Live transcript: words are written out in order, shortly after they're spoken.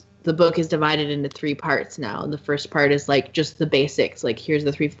the book is divided into 3 parts now. And the first part is like just the basics. Like, here's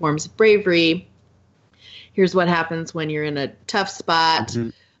the 3 forms of bravery. Here's what happens when you're in a tough spot,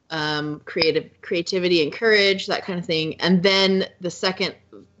 creativity and courage, that kind of thing. And then the second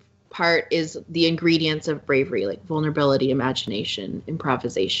part is the ingredients of bravery, like vulnerability, imagination,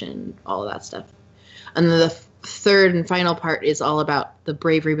 improvisation, all of that stuff. And then the third and final part is all about the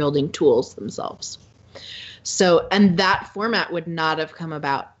bravery building tools themselves. So, and that format would not have come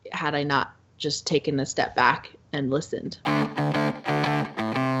about had I not just taken a step back and listened.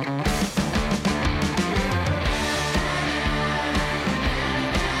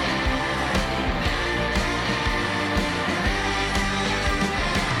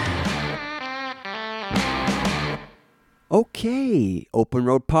 Okay, Open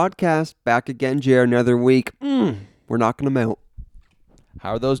Road Podcast, back again, JR, another week. We're knocking them out.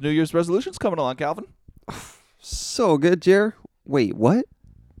 How are those New Year's resolutions coming along, Calvin? So good, JR. Wait, what?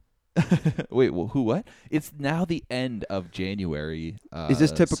 Wait, well, who, what? It's now the end of January. Is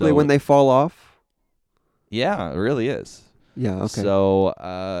this typically when they fall off? Yeah, it really is. Yeah, okay. So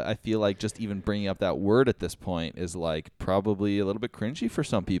I feel like just even bringing up that word at this point is like probably a little bit cringy for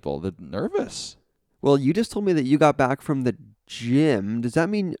some people. They're nervous. Well, you just told me that you got back from the gym. Does that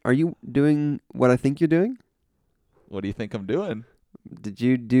mean, are you doing what I think you're doing? What do you think I'm doing? Did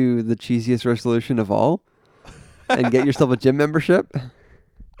you do the cheesiest resolution of all and get yourself a gym membership?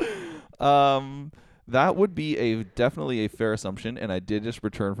 That would be definitely a fair assumption, and I did just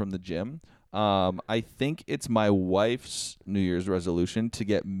return from the gym. I think it's my wife's New Year's resolution to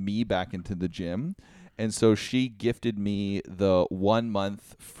get me back into the gym. And so she gifted me the 1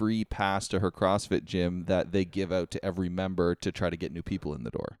 month free pass to her CrossFit gym that they give out to every member to try to get new people in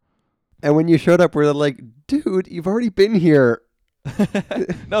the door. And when you showed up, we're like, dude, you've already been here.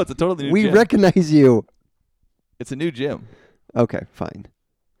 No, it's a totally new gym. We recognize you. It's a new gym. Okay, fine.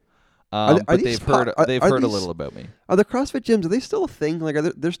 But they've heard a little about me. Are the CrossFit gyms, are they still a thing? Like,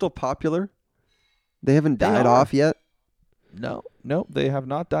 they're still popular? They haven't died off yet? No, they have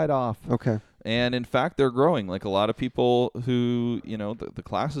not died off. Okay. And in fact, they're growing. Like a lot of people who, the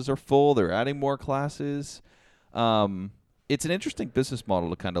classes are full. They're adding more classes. It's an interesting business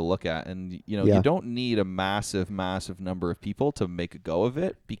model to kind of look at. And, you don't need a massive, massive number of people to make a go of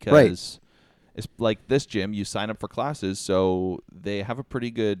it because it's like this gym, you sign up for classes. So they have a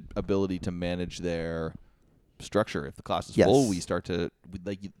pretty good ability to manage their structure. If the class is full, we start to,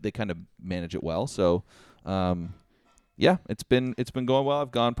 they kind of manage it well. So, yeah, it's been going well.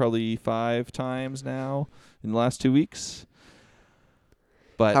 I've gone probably 5 times now in the last 2 weeks.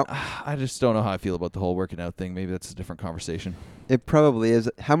 But I just don't know how I feel about the whole working out thing. Maybe that's a different conversation. It probably is.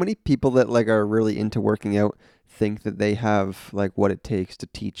 How many people that are really into working out think that they have what it takes to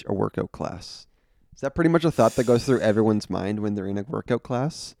teach a workout class? Is that pretty much a thought that goes through everyone's mind when they're in a workout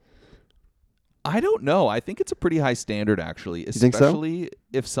class? I don't know. I think it's a pretty high standard, actually. Especially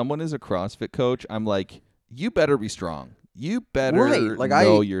if someone is a CrossFit coach, I'm like, you better be strong. You better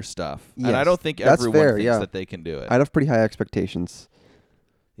know your stuff. Yes, and I don't think everyone thinks that they can do it. I'd have pretty high expectations.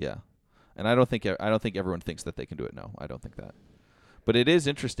 Yeah. And I don't think everyone thinks that they can do it. No, I don't think that. But it is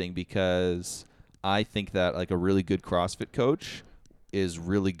interesting because I think that a really good CrossFit coach is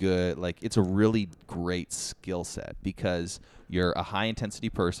really good. It's a really great skill set because you're a high intensity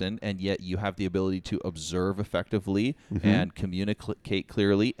person and yet you have the ability to observe effectively and communicate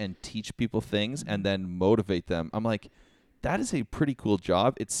clearly and teach people things and then motivate them. I'm like, that is a pretty cool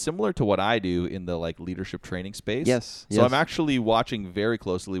job. It's similar to what I do in the leadership training space. Yes. So I'm actually watching very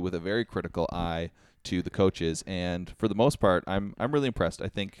closely with a very critical eye to the coaches, and for the most part, I'm really impressed. I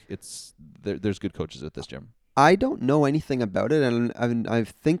think there's good coaches at this gym. I don't know anything about it, and I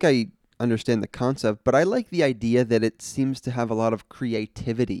think I understand the concept, but I like the idea that it seems to have a lot of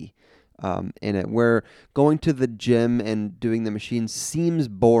creativity in it, where going to the gym and doing the machines seems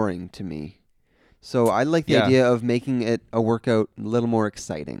boring to me. So I like the idea of making it a workout a little more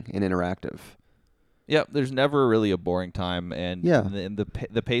exciting and interactive. Yeah, there's never really a boring time, and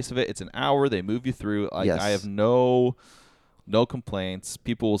the pace of it, it's an hour. They move you through. I have no complaints.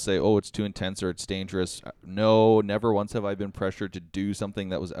 People will say, "Oh, it's too intense or it's dangerous." No, never once have I been pressured to do something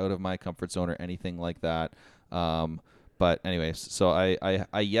that was out of my comfort zone or anything like that. But anyways, so I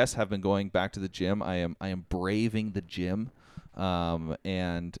have been going back to the gym. I am braving the gym.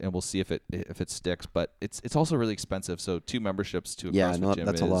 And we'll see if it sticks, but it's also really expensive. So 2 memberships to a CrossFit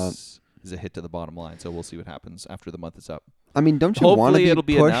gym is a hit to the bottom line. So we'll see what happens after the month is up. I mean, don't you want to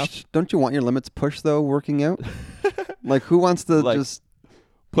be pushed? Don't you want your limits pushed though? Working out, who wants to just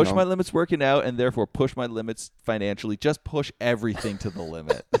Push my limits working out, and therefore push my limits financially. Just push everything to the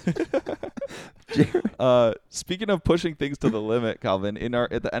limit. Speaking of pushing things to the limit, Calvin,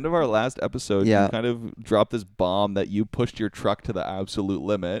 at the end of our last episode, you kind of dropped this bomb that you pushed your truck to the absolute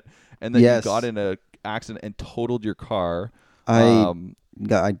limit, and then you got in an accident and totaled your car.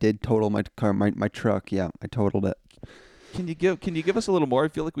 I did total my car, my truck. Yeah, I totaled it. Can you give us a little more? I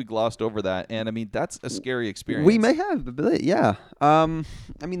feel like we glossed over that, and I mean that's a scary experience. We may have, but yeah. I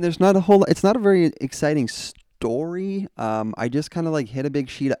mean, there's not a whole. It's not a very exciting story. I just kind of like hit a big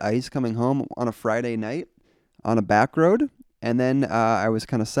sheet of ice coming home on a Friday night on a back road, and then I was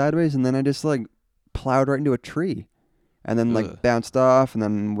kind of sideways, and then I just like plowed right into a tree, and then like bounced off, and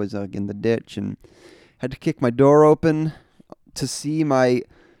then was in the ditch, and had to kick my door open to see my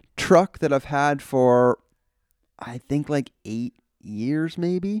truck that I've had for, I think, like 8 years,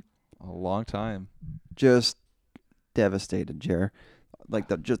 maybe. A long time. Just devastated, Jer. Like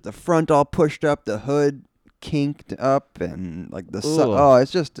the front all pushed up, the hood kinked up, and like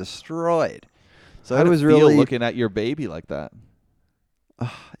it's just destroyed. So How'd it was it feel really looking at your baby like that.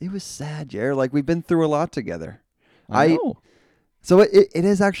 It was sad, Jer. Like we've been through a lot together. I know. So it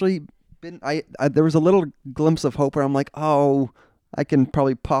has actually been. There was a little glimpse of hope where I'm like, oh, I can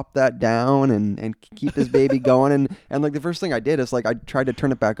probably pop that down and keep this baby going. And like the first thing I did is like I tried to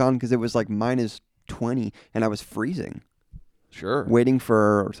turn it back on because it was like -20 and I was freezing. Sure. Waiting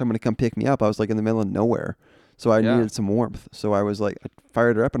for someone to come pick me up. I was like in the middle of nowhere. So I needed some warmth. So I was like, I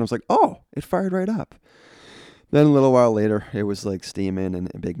fired it up and I was like, oh, it fired right up. Then a little while later, it was like steaming and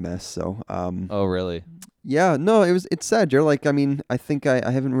a big mess. So, oh, really? Yeah, no, it's sad. You're like, I mean, I think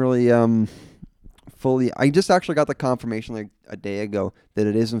I haven't really, fully. I just actually got the confirmation like a day ago that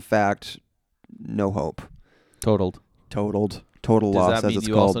it is in fact no hope. Total loss. Does that mean as it's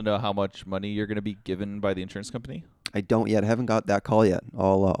you called. also know how much money you're going to be given by the insurance company? I don't yet. I haven't got that call yet.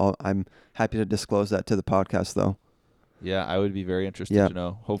 I'm happy to disclose that to the podcast though. Yeah, I would be very interested to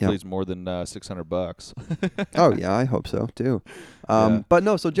know. Hopefully, it's more than $600. Oh yeah, I hope so too. But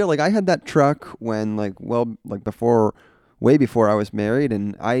no, so Jill, like I had that truck when way before I was married,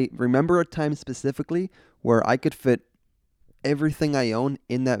 and I remember a time specifically where I could fit everything I own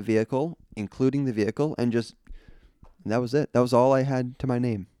in that vehicle, including the vehicle, and that was it. That was all I had to my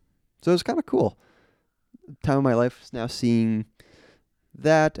name. So it was kind of cool. Time of my life is now seeing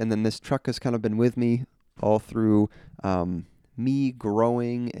that, and then this truck has kind of been with me all through me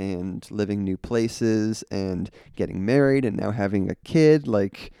growing and living new places and getting married and now having a kid.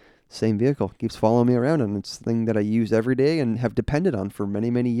 Like, same vehicle keeps following me around, and it's the thing that I use every day and have depended on for many,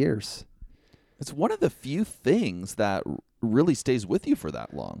 many years. It's one of the few things that really stays with you for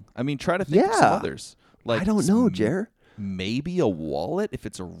that long. I mean, try to think of some others. Like, I don't know, Jer. Maybe a wallet if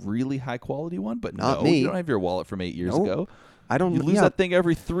it's a really high quality one, but not me. You don't have your wallet from 8 years ago. I don't. You lose that thing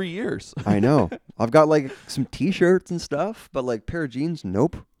every 3 years. I know. I've got like some T-shirts and stuff, but like pair of jeans,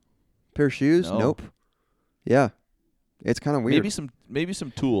 nope. Pair of shoes, nope. Yeah, it's kind of weird. Maybe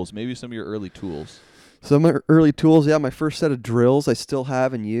some tools. Maybe some of your early tools. Some of my early tools, yeah. My first set of drills I still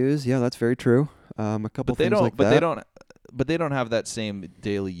have and use. Yeah, that's very true. A couple things like that. But they don't have that same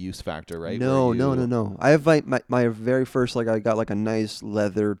daily use factor, right? No. I have my very first, like I got like a nice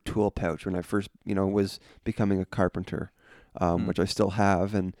leather tool pouch when I first, was becoming a carpenter, which I still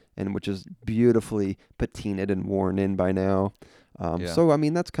have and which is beautifully patinaed and worn in by now. So I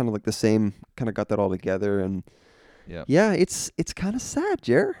mean that's kind of like the same. Kind of got that all together, and it's kind of sad,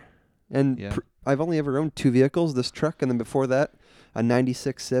 Jer. And I've only ever owned 2 vehicles: this truck, and then before that, a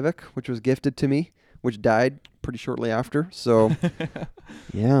 '96 Civic, which was gifted to me, which died pretty shortly after. So,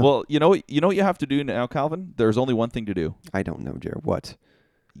 yeah. Well, you know what you have to do now, Calvin? There's only one thing to do. I don't know, Jared. What?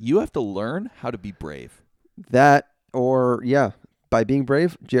 You have to learn how to be brave. That, or by being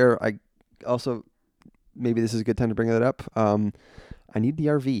brave, Jared. I also, maybe this is a good time to bring that up. I need the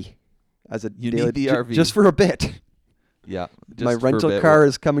RV as a daily, need the RV just for a bit. Yeah, my rental car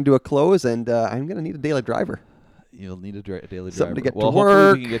is coming to a close, and I'm gonna need a daily driver. You'll need a daily driver. Something to get to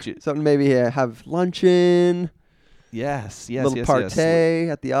work. We can get you something maybe have lunch in. Yes. Little party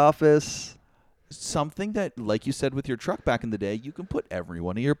at the office. Something that, like you said with your truck back in the day, you can put every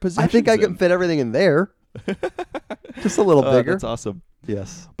one of your possessions I think I can fit everything in there. Just a little bigger. That's awesome.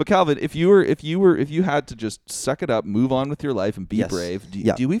 Yes. But Calvin, if you had to just suck it up, move on with your life, and be brave, do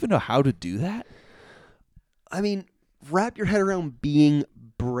you even know how to do that? I mean, wrap your head around being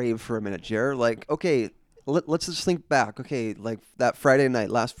brave for a minute, Jer. Like, okay. Let's just think back. Okay, like that Friday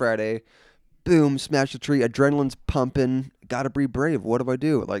night, last Friday, boom, smash the tree, adrenaline's pumping, gotta be brave. What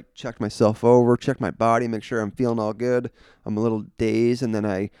do? Like, check myself over, check my body, make sure I'm feeling all good. I'm a little dazed, and then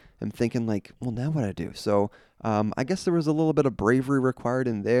I am thinking like, well, now what do? So I guess there was a little bit of bravery required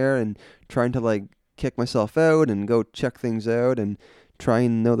in there, and trying to like kick myself out and go check things out and try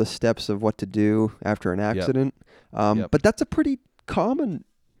and know the steps of what to do after an accident. But that's a pretty common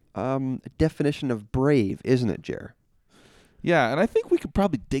definition of brave, isn't it, Jer? Yeah, and I think we could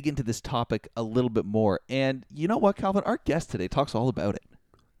probably dig into this topic a little bit more. And you know what, Calvin? Our guest today talks all about it.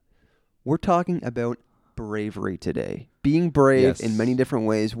 We're talking about bravery today. Being brave in many different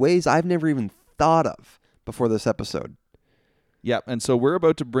ways I've never even thought of before this episode. Yeah, and so we're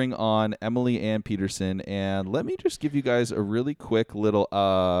about to bring on Emily Ann Peterson, and let me just give you guys a really quick little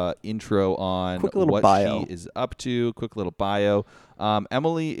intro on what bio. She is up to, quick little bio.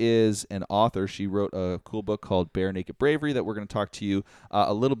 Emily is an author. She wrote a cool book called Bare Naked Bravery that we're going to talk to you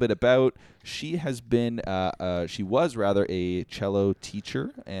a little bit about. She has been, she was rather a cello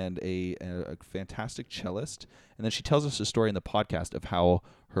teacher and a fantastic cellist, and then she tells us a story in the podcast of how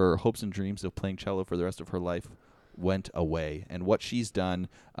her hopes and dreams of playing cello for the rest of her life went away, and what she's done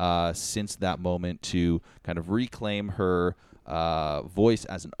since that moment to kind of reclaim her voice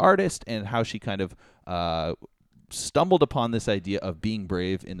as an artist, and how she kind of stumbled upon this idea of being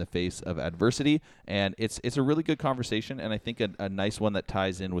brave in the face of adversity. And it's a really good conversation, and I think a nice one that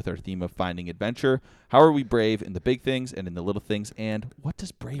ties in with our theme of finding adventure. How are we brave in the big things and in the little things, and what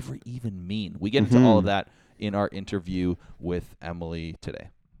does bravery even mean? We get into all of that in our interview with Emily today.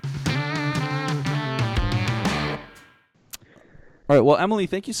 All right. Well, Emily,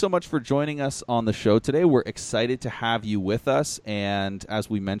 thank you so much for joining us on the show today. We're excited to have you with us. And as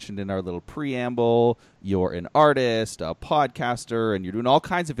we mentioned in our little preamble, you're an artist, a podcaster, and you're doing all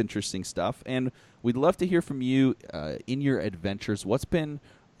kinds of interesting stuff. And we'd love to hear from you in your adventures. What's been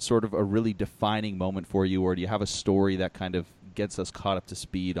sort of a really defining moment for you, or do you have a story that kind of gets us caught up to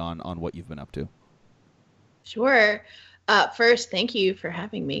speed on what you've been up to? Sure. First, thank you for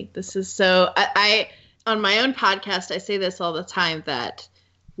having me. This is so... On my own podcast, I say this all the time, that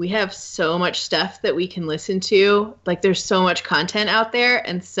we have so much stuff that we can listen to. Like, there's so much content out there.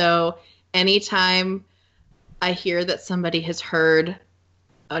 And so anytime I hear that somebody has heard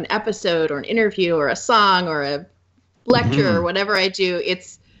an episode or an interview or a song or a lecture or whatever I do,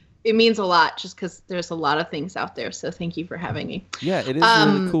 it means a lot, just because there's a lot of things out there. So thank you for having me. Yeah, it is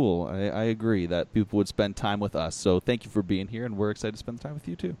really cool. I agree that people would spend time with us. So thank you for being here, and we're excited to spend time with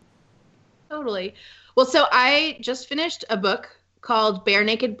you too. Totally. Well, so I just finished a book called Bare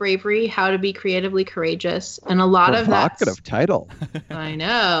Naked Bravery, How to Be Creatively Courageous. And a lot of that... Provocative title. I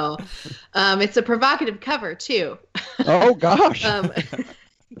know. It's a provocative cover, too. Oh, gosh. The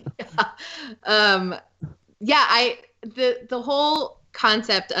whole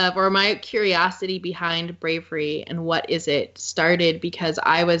concept of, or my curiosity behind bravery and what is it, started because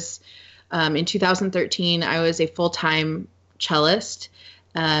I was, in 2013, I was a full-time cellist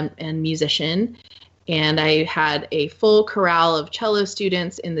and musician. And I had a full chorale of cello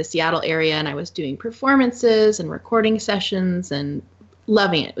students in the Seattle area, and I was doing performances and recording sessions and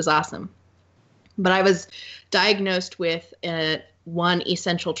loving it. It was awesome. But I was diagnosed with one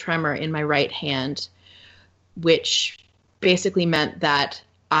essential tremor in my right hand, which basically meant that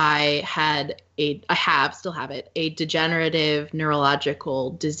I still have it, a degenerative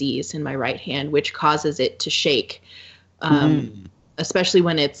neurological disease in my right hand, which causes it to shake. Especially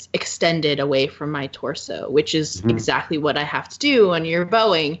when it's extended away from my torso, which is exactly what I have to do when you're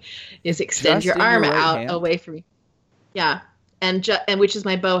bowing, is extend your arm out away from me. Yeah, and which is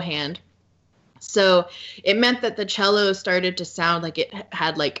my bow hand. So it meant that the cello started to sound like it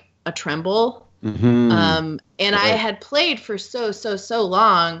had like a tremble. And I had played for so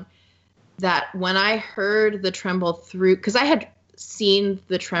long that when I heard the tremble through, because I had seen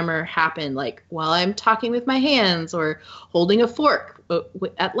the tremor happen like while I'm talking with my hands or holding a fork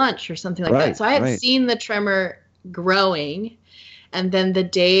at lunch or something like that. So I had seen the tremor growing. And then the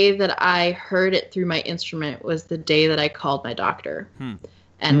day that I heard it through my instrument was the day that I called my doctor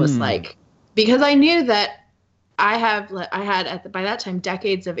and was like, because I knew that I had by that time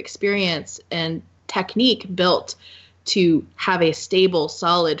decades of experience and technique built to have a stable,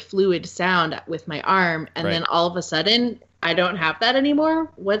 solid, fluid sound with my arm. And then all of a sudden I don't have that anymore.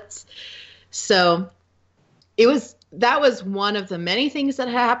 That was one of the many things that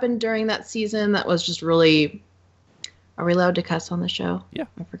happened during that season that was just really... Are we allowed to cuss on the show? Yeah.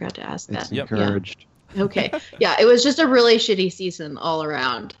 I forgot to ask that. It's encouraged. Yeah. Okay. Yeah, it was just a really shitty season all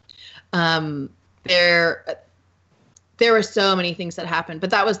around. There were so many things that happened, but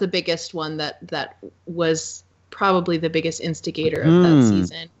that was the biggest one that was probably the biggest instigator of that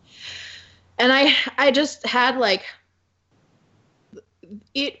season. And I just had like...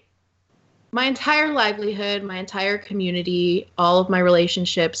 my entire livelihood, my entire community, all of my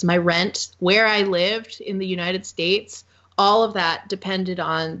relationships, my rent, where I lived in the United States, all of that depended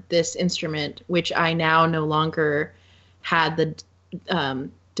on this instrument, which I now no longer had the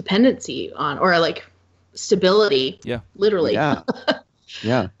dependency on, or like stability. Yeah. Literally. Yeah.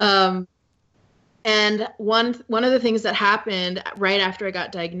 Yeah. And one of the things that happened right after I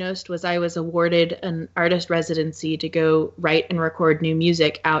got diagnosed was I was awarded an artist residency to go write and record new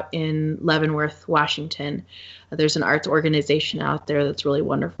music out in Leavenworth, Washington. There's an arts organization out there that's really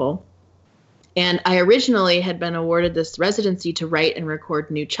wonderful. And I originally had been awarded this residency to write and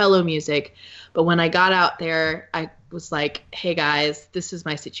record new cello music. But when I got out there, I was like, hey guys, this is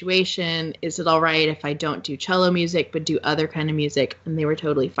my situation. Is it all right if I don't do cello music, but do other kind of music? And they were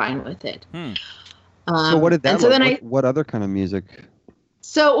totally fine with it. So what did that look like? What other kind of music?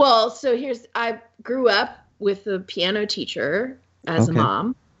 So I grew up with a piano teacher as a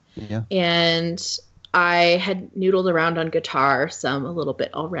mom. Yeah. And I had noodled around on guitar a little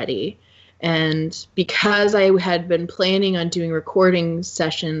bit already. And because I had been planning on doing recording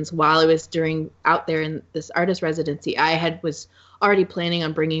sessions while I was out there in this artist residency, was already planning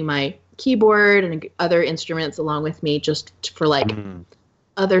on bringing my keyboard and other instruments along with me just for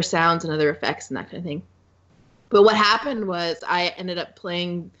other sounds and other effects and that kind of thing. But what happened was I ended up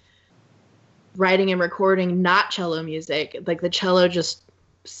writing and recording not cello music. Like the cello just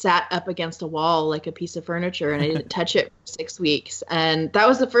sat up against a wall like a piece of furniture, and I didn't touch it for 6 weeks. And that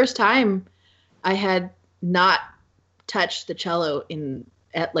was the first time I had not touched the cello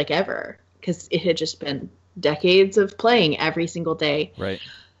ever, because it had just been decades of playing every single day. Right.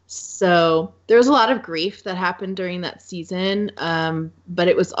 So there was a lot of grief that happened during that season, but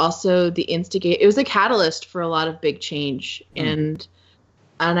it was also it was a catalyst for a lot of big change. And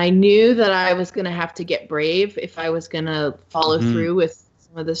I knew that I was going to have to get brave if I was going to follow through with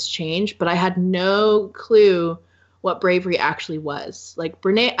some of this change, but I had no clue what bravery actually was. Like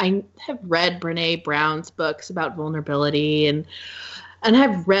I have read Brene Brown's books about vulnerability and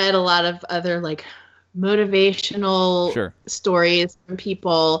have read a lot of other like motivational stories from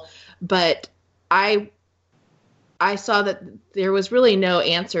people, but I saw that there was really no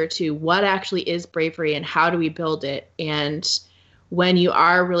answer to what actually is bravery and how do we build it. And when you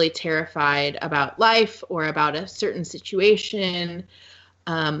are really terrified about life or about a certain situation,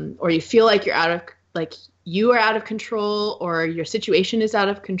 or you feel like you are out of control or your situation is out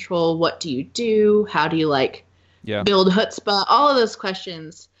of control, what do you do? How do you build chutzpah? All of those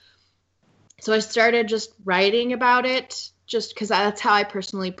questions. So I started just writing about it, just because that's how I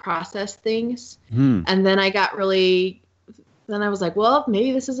personally process things. And then I was like, well,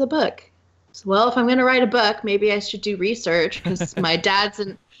 maybe this is a book. So, well, if I'm going to write a book, maybe I should do research, because my dad's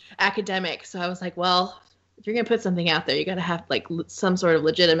an academic. So I was like, well, if you're going to put something out there, you got to have some sort of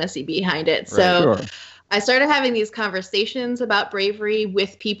legitimacy behind it. So I started having these conversations about bravery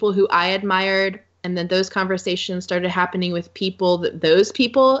with people who I admired. And then those conversations started happening with people that those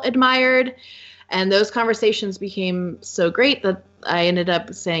people admired. And those conversations became so great that I ended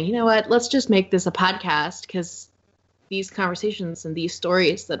up saying, you know what, let's just make this a podcast, because these conversations and these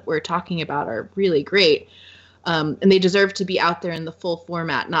stories that we're talking about are really great. And they deserve to be out there in the full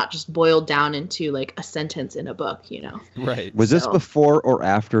format, not just boiled down into like a sentence in a book, you know? Right. Was this before or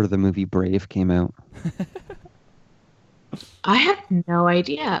after the movie Brave came out? I have no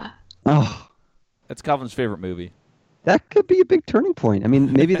idea. Oh. That's Calvin's favorite movie. That could be a big turning point. I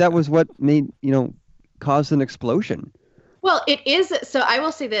mean, maybe that was what made, caused an explosion. Well, it is. So I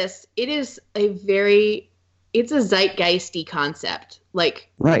will say this. It is it's a zeitgeisty concept. Like,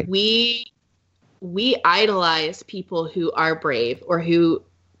 right. We idolize people who are brave or who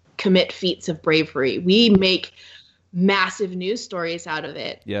commit feats of bravery. We make massive news stories out of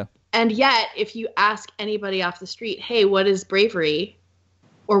it. Yeah. And yet, if you ask anybody off the street, hey, what is bravery?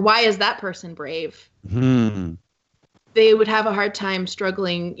 Or why is that person brave? They would have a hard time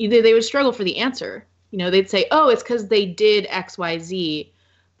struggling. Either they would struggle for the answer. They'd say, oh, it's because they did X, Y, Z.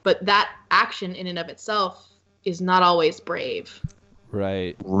 But that action in and of itself is not always brave.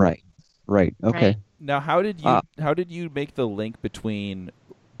 Right. Okay. Right. Now, how did you make the link between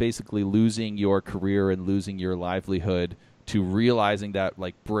basically losing your career and losing your livelihood to realizing that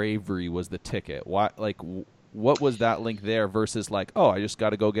bravery was the ticket? What was that link there versus I just got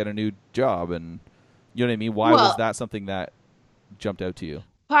to go get a new job, and you know what I mean? Why was that something that jumped out to you?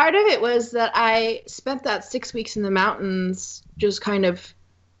 Part of it was that I spent that 6 weeks in the mountains just kind of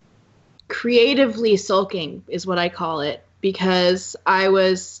creatively sulking, is what I call it, because I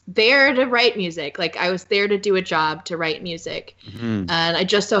was there to write music. I was there to do a job to write music. And I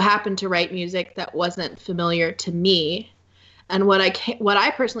just so happened to write music that wasn't familiar to me. And what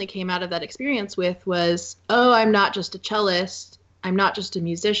I personally came out of that experience with was, oh, I'm not just a cellist. I'm not just a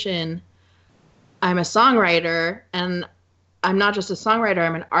musician. I'm a songwriter, and I'm not just a songwriter.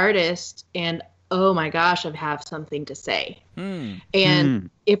 I'm an artist, and oh my gosh, I have something to say. And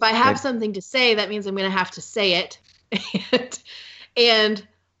if I have something to say, that means I'm going to have to say it. and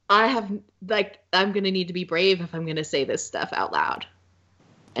I'm going to need to be brave if I'm going to say this stuff out loud.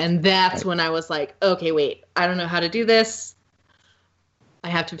 And that's when I was like, okay, wait, I don't know how to do this. I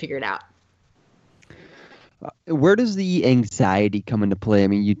have to figure it out. Where does the anxiety come into play? I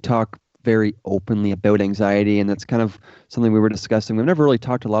mean, you talk very openly about anxiety, and that's kind of something we were discussing. We've never really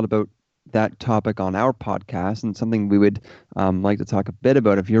talked a lot about that topic on our podcast, and something we would like to talk a bit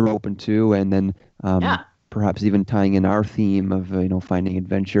about if you're open to, and then perhaps even tying in our theme of finding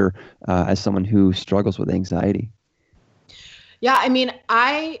adventure as someone who struggles with anxiety. Yeah, I mean,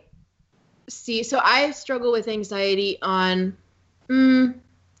 I struggle with anxiety on,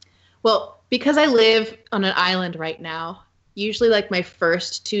 because I live on an island right now, usually like my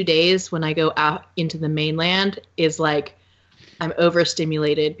first 2 days when I go out into the mainland is like I'm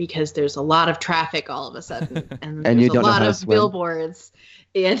overstimulated because there's a lot of traffic all of a sudden, and there's a lot of billboards,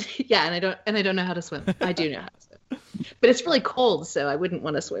 and I don't know how to swim. I do know how to swim, but it's really cold, so I wouldn't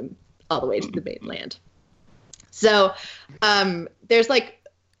want to swim all the way to the mainland. So there's like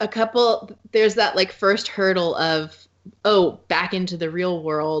there's that like first hurdle of, back into the real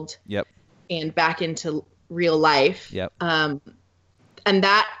world. Yep. And back into real life. Yep. And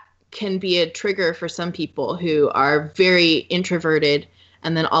that can be a trigger for some people who are very introverted,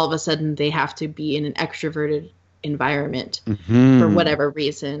 and then all of a sudden they have to be in an extroverted environment for whatever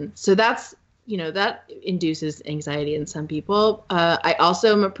reason. So that's, that induces anxiety in some people. I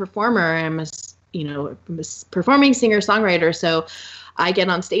also am a performer. I'm a performing singer-songwriter. So I get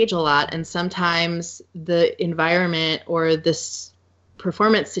on stage a lot, and sometimes the environment or this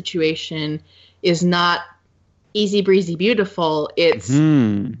performance situation is not easy breezy beautiful. It's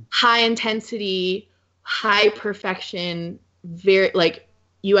high intensity, high perfection, very like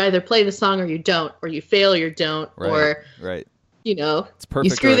you either play the song or you don't, or you fail or you don't, or it's perfect, you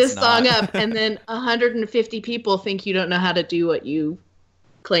screw this song up, and then 150 people think you don't know how to do what you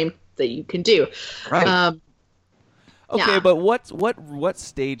claim that you can do. Right. But what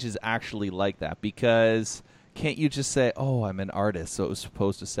stage is actually like that? Because can't you just say, "Oh, I'm an artist, so it was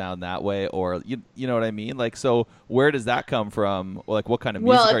supposed to sound that way," or you know what I mean? Like, so where does that come from? Like, what kind of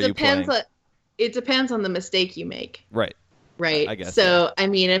music are you playing? It depends on the mistake you make. Right. I guess. So, I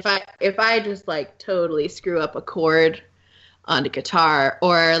mean, if I just like totally screw up a chord on the guitar,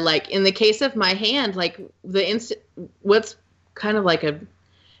 or like in the case of my hand, like what's kind of like a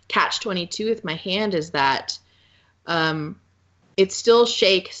catch-22 with my hand is that it still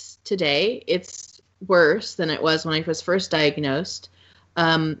shakes today. It's worse than it was when I was first diagnosed.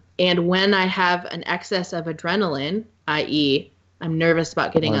 And when I have an excess of adrenaline, i.e. I'm nervous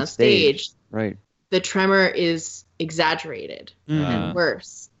about getting on stage, right, the tremor is exaggerated and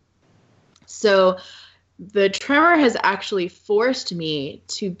worse. So the tremor has actually forced me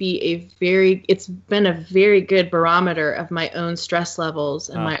to be it's been a very good barometer of my own stress levels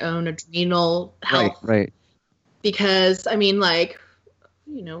and my own adrenal health. Right. Because, I mean, like,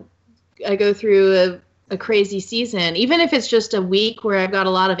 I go through a crazy season, even if it's just a week where I've got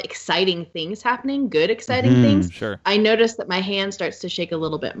a lot of exciting things happening, good exciting things. Sure. I notice that my hand starts to shake a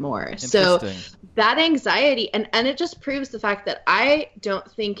little bit more. So that anxiety, and it just proves the fact that I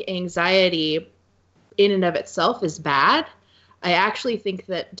don't think anxiety in and of itself is bad. I actually think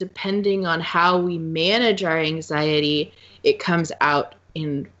that depending on how we manage our anxiety, it comes out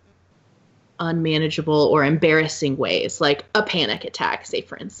in unmanageable or embarrassing ways, like a panic attack, say,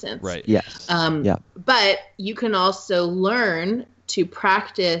 for instance. Right. Yes. But you can also learn to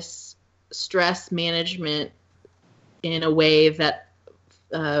practice stress management in a way that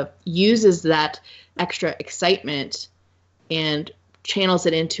uses that extra excitement and channels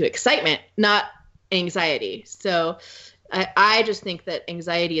it into excitement, not anxiety. So I just think that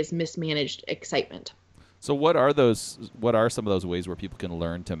anxiety is mismanaged excitement. So what are some of those ways where people can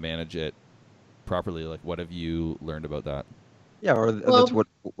learn to manage it properly? Like, what have you learned about that? Yeah, or that's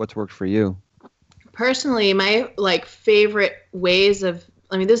what's worked for you. Personally, my favorite ways of,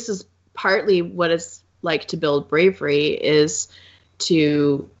 this is partly what it's like to build bravery, is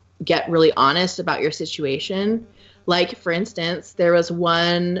to get really honest about your situation. Like, for instance, there was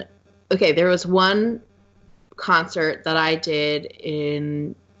one concert that I did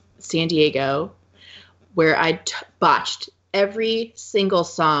in San Diego where I botched every single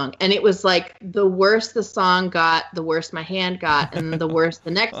song. And it was like the worse the song got, the worse my hand got, and the worse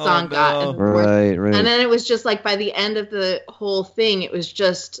the next song got. And the worse. Right. And then it was just like by the end of the whole thing, it was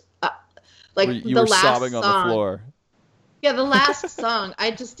just like you the were last sobbing song. on the floor. Yeah, the last song,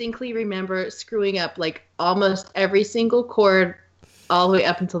 I distinctly remember screwing up like almost every single chord all the way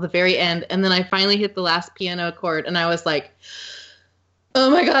up until the very end. And then I finally hit the last piano chord and I was like, oh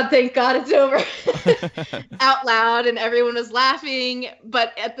my God, thank God it's over. Out loud, and everyone was laughing.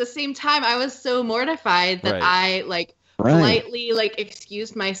 But at the same time, I was so mortified that I politely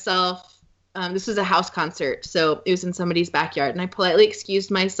excused myself. This was a house concert, so it was in somebody's backyard. And I politely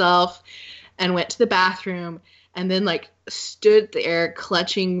excused myself and went to the bathroom and then stood there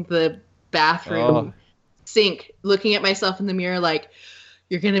clutching the bathroom sink, looking at myself in the mirror like,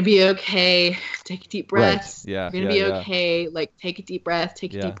 you're going to be okay. Take a deep breath. Right. Yeah. You're going to be okay. Take a deep breath.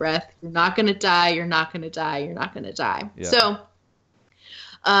 Take a deep breath. You're not going to die. You're not going to die. You're not going to die. Yeah. So,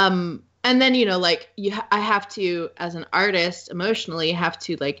 and then, I have to, as an artist, emotionally have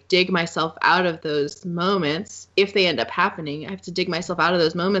to dig myself out of those moments. If they end up happening, I have to dig myself out of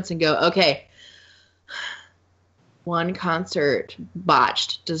those moments and go, okay, one concert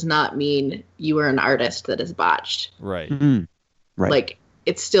botched does not mean you are an artist that is botched. Right. Mm-hmm. Right.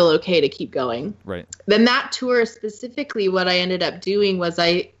 It's still okay to keep going. Right. Then that tour specifically, what I ended up doing was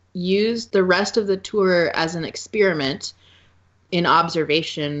I used the rest of the tour as an experiment in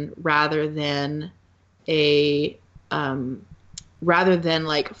observation rather than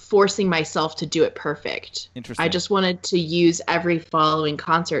forcing myself to do it perfect. Interesting. I just wanted to use every following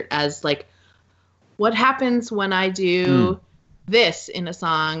concert as what happens when I do this in a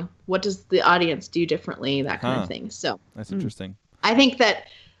song? What does the audience do differently? That kind of thing. So that's interesting. I think that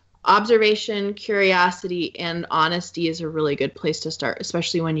observation, curiosity, and honesty is a really good place to start,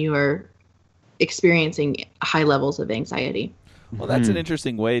 especially when you are experiencing high levels of anxiety. Well, that's an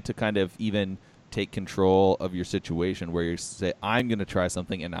interesting way to kind of even take control of your situation, where you say, I'm going to try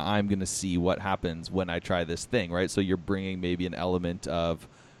something and I'm going to see what happens when I try this thing, right? So you're bringing maybe an element of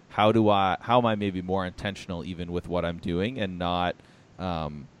how am I maybe more intentional even with what I'm doing, and not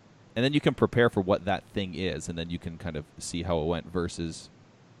and then you can prepare for what that thing is, and then you can kind of see how it went versus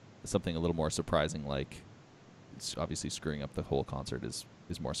something a little more surprising, like it's obviously screwing up the whole concert is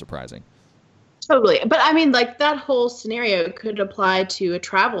more surprising. Totally. But I mean, that whole scenario could apply to a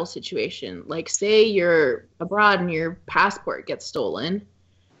travel situation. Say you're abroad and your passport gets stolen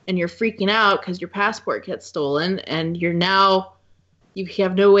and you're freaking out because your passport gets stolen, and you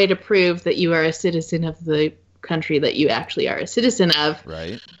have no way to prove that you are a citizen of the country that you actually are a citizen of.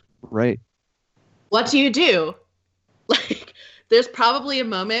 Right. What do? There's probably a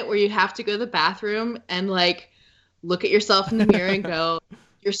moment where you have to go to the bathroom and look at yourself in the mirror and go,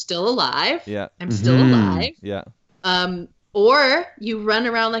 you're still alive. Yeah. I'm still alive. Yeah. Or you run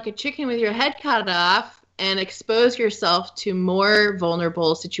around like a chicken with your head cut off and expose yourself to more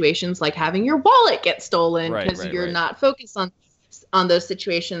vulnerable situations, like having your wallet get stolen because you're not focused on those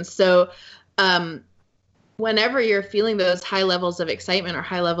situations. So, whenever you're feeling those high levels of excitement or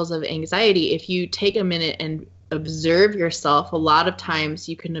high levels of anxiety, if you take a minute and observe yourself, a lot of times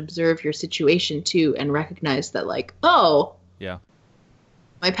you can observe your situation too and recognize that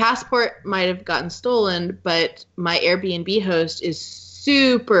my passport might have gotten stolen, but my Airbnb host is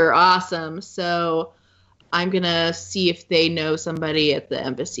super awesome. So I'm going to see if they know somebody at the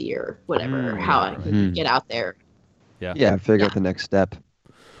embassy or whatever, how I can get out there. Yeah. Figure out the next step.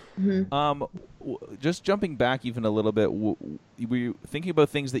 Mm-hmm. Just jumping back even a little bit, were you thinking about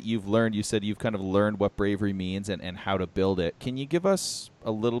things that you've learned? You said you've kind of learned what bravery means and how to build it. Can you give us a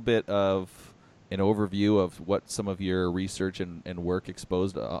little bit of an overview of what some of your research and work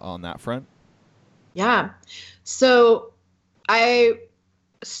exposed on that front? Yeah. So I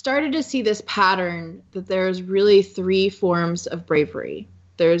started to see this pattern that there's really 3 forms of bravery.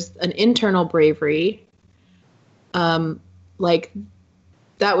 There's an internal bravery, that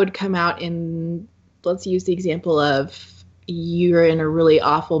would come out in, let's use the example of you're in a really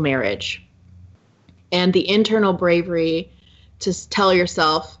awful marriage. And the internal bravery to tell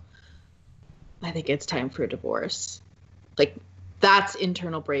yourself, I think it's time for a divorce. That's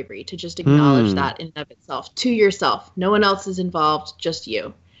internal bravery, to just acknowledge that in and of itself to yourself. No one else is involved, just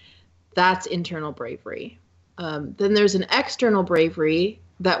you. That's internal bravery. Then there's an external bravery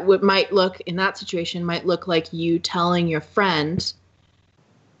that might look like you telling your friend,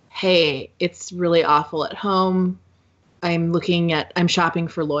 hey, it's really awful at home. I'm shopping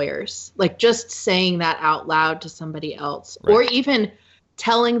for lawyers. Just saying that out loud to somebody else, or even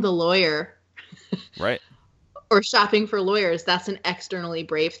telling the lawyer, right, or shopping for lawyers, that's an externally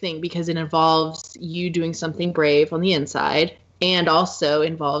brave thing because it involves you doing something brave on the inside and also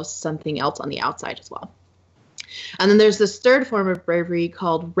involves something else on the outside as well. And then there's this third form of bravery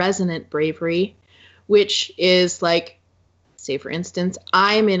called resonant bravery, which is like, say, for instance,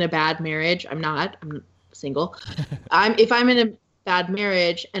 I'm in a bad marriage. I'm single. If I'm in a bad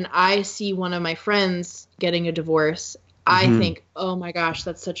marriage and I see one of my friends getting a divorce, I think, oh my gosh,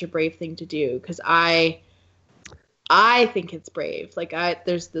 that's such a brave thing to do because I think it's brave. Like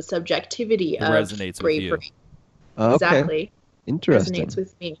there's the subjectivity of resonates bravery. With you. Okay. Exactly. Interesting. Resonates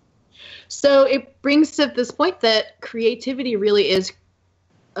with me. So it brings to this point that creativity really is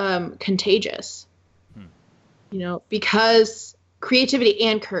contagious. Because creativity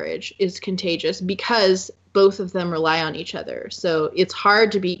and courage is contagious because both of them rely on each other. So it's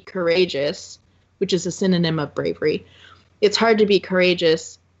hard to be courageous, which is a synonym of bravery. It's hard to be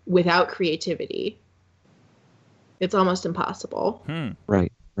courageous without creativity. It's almost impossible.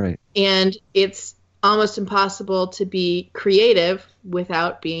 Right. And it's almost impossible to be creative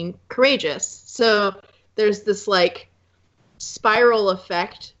without being courageous. So there's this like spiral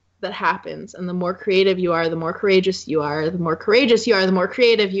effect that happens, and the more creative you are, the more courageous you are, the more courageous you are, the more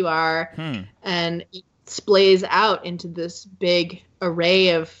creative you are, and it splays out into this big array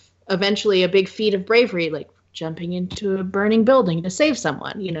of eventually a big feat of bravery, like jumping into a burning building to save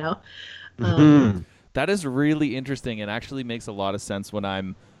someone, That is really interesting and actually makes a lot of sense when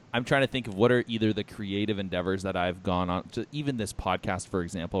I'm trying to think of what are either the creative endeavors that I've gone on, to even this podcast, for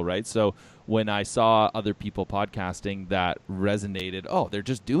example, right? So when I saw other people podcasting that resonated, oh, they're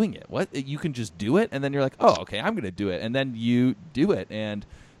just doing it. What? You can just do it? And then you're like, oh, okay, I'm going to do it. And then you do it. And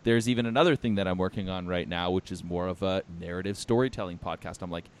there's even another thing that I'm working on right now, which is more of a narrative storytelling podcast.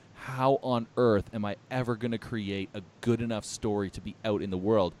 I'm like, how on earth am I ever going to create a good enough story to be out in the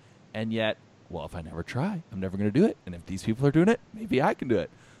world? And yet, well, if I never try, I'm never going to do it. And if these people are doing it, maybe I can do it.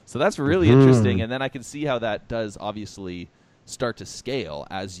 So that's really interesting, and then I can see how that does obviously start to scale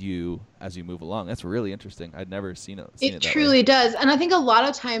as you move along. That's really interesting. I'd never seen it. It truly does, and I think a lot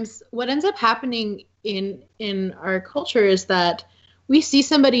of times what ends up happening in our culture is that we see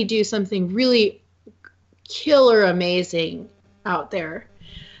somebody do something really killer amazing out there,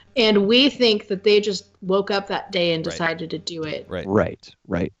 and we think that they just woke up that day and decided to do it. Right.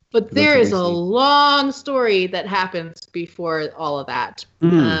 But there is a long story that happens before all of that.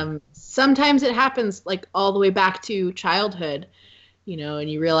 Sometimes it happens like all the way back to childhood,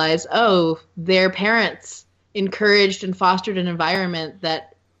 and you realize, oh, their parents encouraged and fostered an environment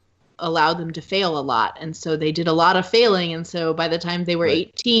that allowed them to fail a lot. And so they did a lot of failing. And so by the time they were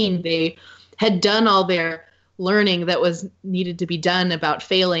 18, they had done all their learning that was needed to be done about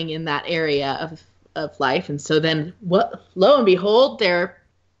failing in that area of life. And so then lo and behold, they're,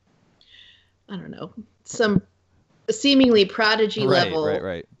 I don't know, some seemingly prodigy level,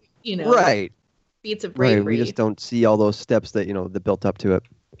 feats of bravery. Right. We just don't see all those steps that, that built up to it.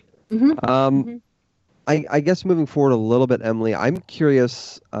 I guess moving forward a little bit, Emily, I'm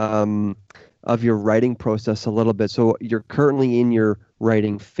curious of your writing process a little bit. So you're currently in your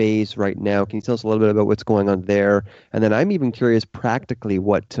writing phase right now. Can you tell us a little bit about what's going on there? And then I'm even curious practically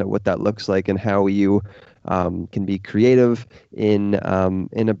what that looks like and how you can be creative in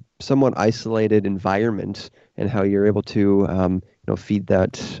a somewhat isolated environment, and how you're able to feed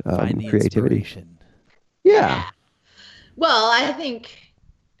that creativity. Yeah. Well, I think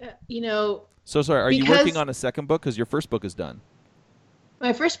So sorry, are you working on a second book? Because your first book is done.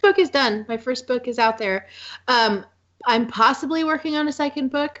 My first book is done. My first book is out there. I'm possibly working on a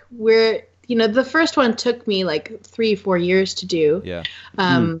second book where, the first one took me like 3-4 years to do. Yeah.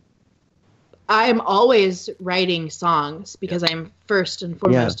 I'm always writing songs because I'm first and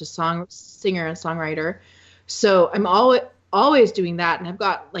foremost a singer and songwriter. So I'm always doing that. And I've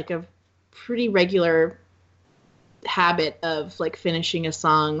got like a pretty regular habit of like finishing a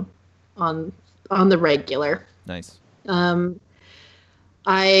song on the regular. Nice. Can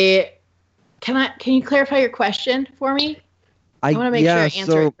you clarify your question for me? I want to make sure I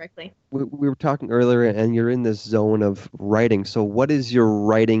answer it correctly. We were talking earlier, and you're in this zone of writing. So what is your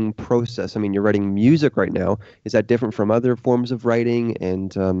writing process? I mean, you're writing music right now. Is that different from other forms of writing?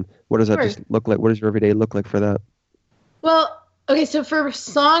 And what does that just look like? What does your everyday look like for that? Well, okay, so for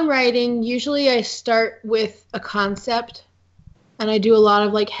songwriting, usually I start with a concept, and I do a lot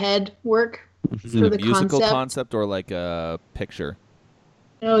of like head work Is it a musical concept or like a picture?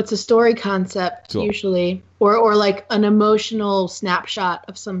 No, it's a story concept usually, or like an emotional snapshot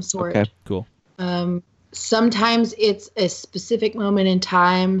of some sort. Okay, cool. Sometimes it's a specific moment in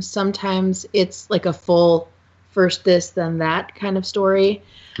time. Sometimes it's like a full first this, then that kind of story.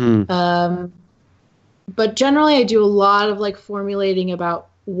 but generally I do a lot of like formulating about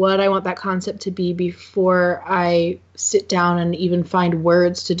what I want that concept to be before I sit down and even find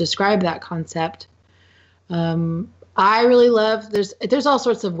words to describe that concept. I really love, there's all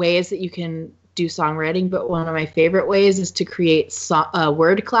sorts of ways that you can do songwriting, but one of my favorite ways is to create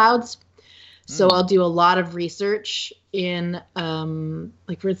word clouds. So I'll do a lot of research in,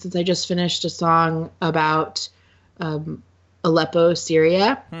 like for instance, I just finished a song about Aleppo,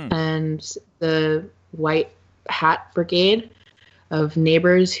 Syria, and the White Hat Brigade of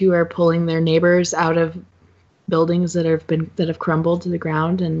neighbors who are pulling their neighbors out of buildings that have crumbled to the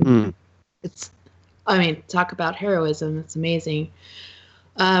ground, and talk about heroism. It's amazing.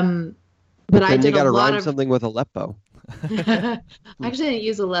 But I did a lot of something with Aleppo. I actually didn't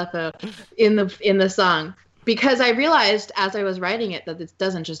use Aleppo in the song because I realized as I was writing it that this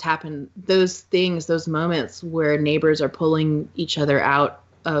doesn't just happen. Those moments where neighbors are pulling each other out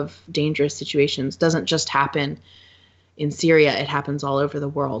of dangerous situations doesn't just happen in Syria. It happens all over the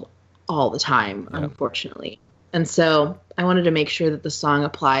world all the time, unfortunately. And so I wanted to make sure that the song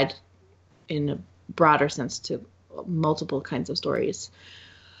applied in a broader sense to multiple kinds of stories.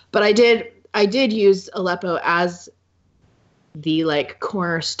 But I did use Aleppo as the like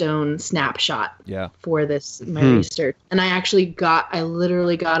cornerstone snapshot for this my research. And I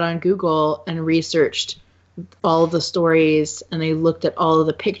literally got on Google and researched all of the stories, and I looked at all of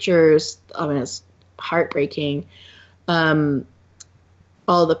the pictures. I mean, it's heartbreaking.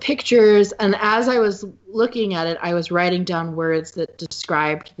 All the pictures, and as I was looking at it, I was writing down words that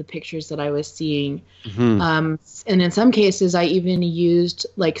described the pictures that I was seeing. And in some cases, I even used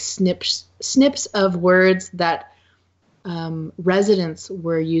like snips of words that residents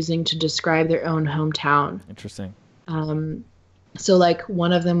were using to describe their own hometown. Interesting. So like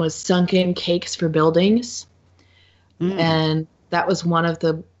one of them was sunken cakes for buildings, and that was one of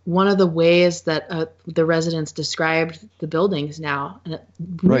the ways that the residents described the buildings now. And it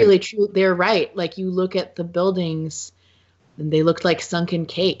really true. They're right. Like you look at the buildings and they looked like sunken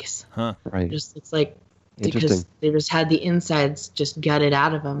cakes. Huh. Right. It's like, because they just had the insides just gutted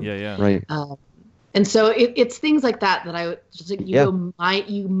out of them. Yeah. Right. And so it's things like that I just like, you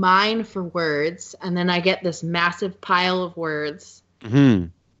mine for words, and then I get this massive pile of words,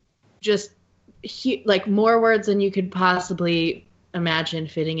 just like more words than you could possibly imagine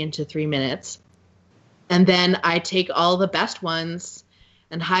fitting into 3 minutes. And then I take all the best ones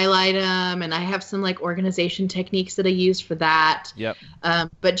and highlight them, and I have some like organization techniques that I use for that. Yep.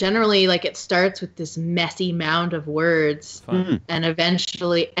 But generally, like it starts with this messy mound of words, and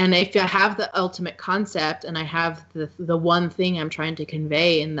eventually, and if I have the ultimate concept and I have the one thing I'm trying to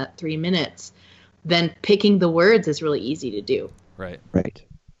convey in that 3 minutes, then picking the words is really easy to do. Right.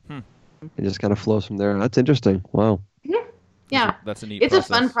 It just kind of flows from there. That's interesting. Wow. Yeah, that's a neat process. It's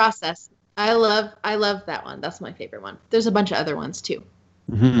a fun process. I love that one. That's my favorite one. There's a bunch of other ones too.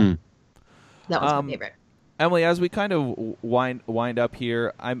 That was my favorite. Emily, as we kind of wind up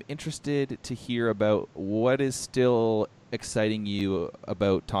here, I'm interested to hear about what is still exciting you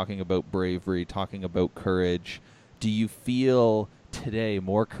about talking about bravery, talking about courage. Do you feel today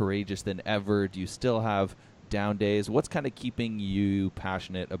more courageous than ever? Do you still have down days? What's kind of keeping you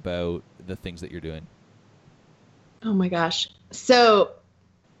passionate about the things that you're doing? Oh my gosh. So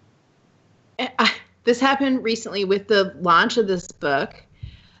this happened recently with the launch of this book.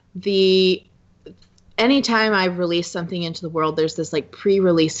 Anytime I release something into the world, there's this like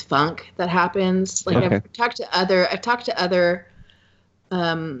pre-release funk that happens. Like I've talked to other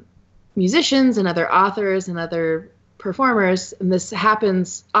musicians and other authors and other performers, and this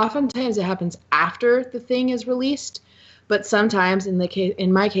happens. Oftentimes, it happens after the thing is released. But sometimes, in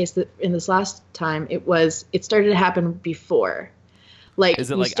my case, in this last time, it started to happen before. Like,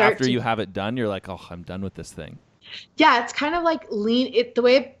 is it like after you have it done, you're like, oh, I'm done with this thing? Yeah, it's kind of like the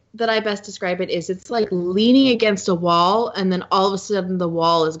way that I best describe it is it's like leaning against a wall, and then all of a sudden the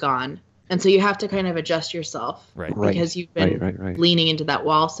wall is gone, and so you have to kind of adjust yourself, because you've been leaning into that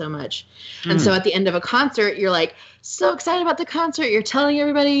wall so much. And so at the end of a concert, you're like so excited about the concert, you're telling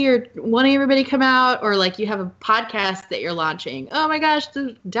everybody, you're wanting everybody to come out, or like you have a podcast that you're launching. Oh my gosh,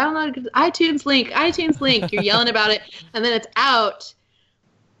 download iTunes link. You're yelling about it, and then it's out,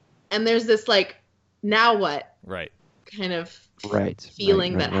 and there's this like, now what? Right. Kind of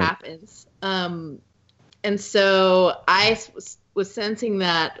feeling that happens. And so I was sensing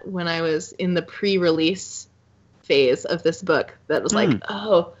that when I was in the pre-release phase of this book, that was like,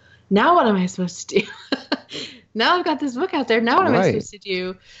 oh, now what am I supposed to do? Now I've got this book out there. Now what am I supposed to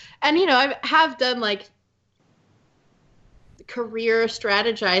do? And, I have done like career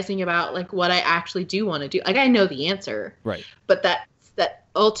strategizing about like what I actually do want to do. Like I know the answer, right? But that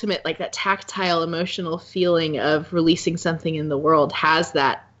ultimate, like that tactile emotional feeling of releasing something in the world has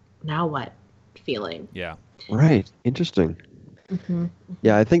that now what feeling. Yeah. Right. Interesting. Mm-hmm.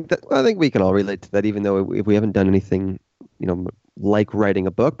 Yeah, I think we can all relate to that, even though if we haven't done anything, like writing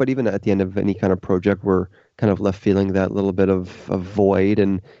a book, but even at the end of any kind of project, we're kind of left feeling that little bit of void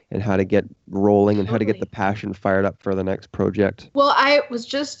and how to get rolling and how to get the passion fired up for the next project. Well, I was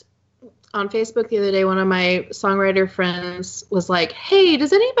just on Facebook the other day. One of my songwriter friends was like, "Hey,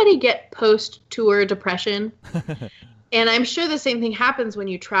 does anybody get post-tour depression?" And I'm sure the same thing happens when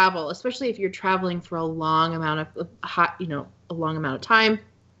you travel, especially if you're traveling for a long amount of time.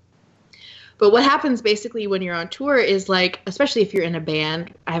 But what happens basically when you're on tour is like, especially if you're in a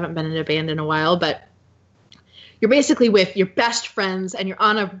band, I haven't been in a band in a while, but you're basically with your best friends and you're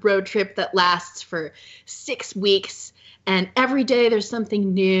on a road trip that lasts for 6 weeks. And every day there's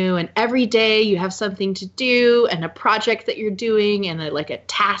something new, and every day you have something to do and a project that you're doing and a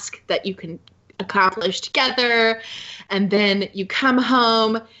task that you can accomplish together. And then you come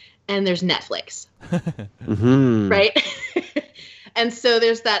home and there's Netflix. Mm-hmm. Right? And so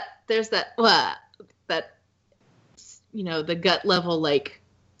there's that the gut level like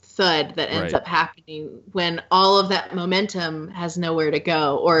thud that ends up happening when all of that momentum has nowhere to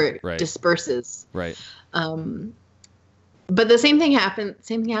go or disperses. Right. But the same thing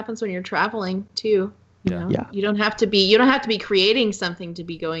happens when you're traveling too. You know? Yeah. You don't have to be creating something to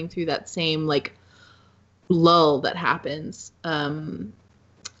be going through that same like lull that happens.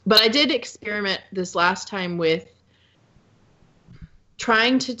 But I did experiment this last time with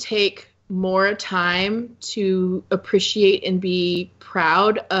trying to take more time to appreciate and be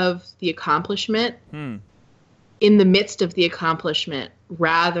proud of the accomplishment in the midst of the accomplishment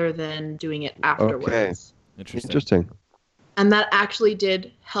rather than doing it afterwards. Okay. Interesting. And that actually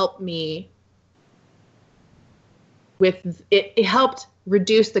did help me with it. It helped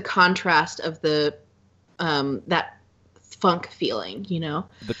reduce the contrast of the that funk feeling,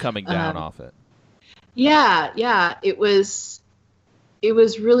 the coming down off it. Yeah. It was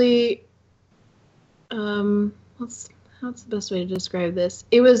really what's the best way to describe this?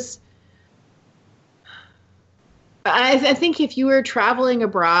 It was I think if you were traveling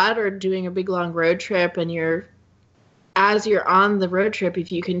abroad or doing a big long road trip and as you're on the road trip,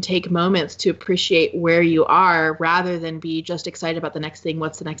 if you can take moments to appreciate where you are rather than be just excited about the next thing,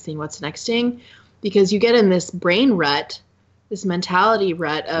 what's the next thing, because you get in this brain rut, this mentality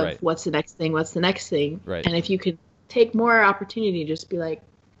rut of what's the next thing. Right. And if you could take more opportunity, just be like,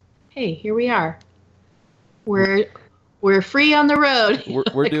 hey, here we are. We're free on the road.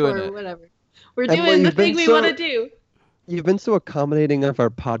 We're doing it. Whatever. We're doing the thing we want to do. You've been so accommodating of our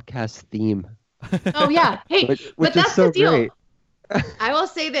podcast theme. Oh yeah. Hey, which but that's is so the deal. great. I will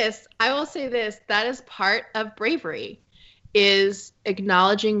say this. That is part of bravery, is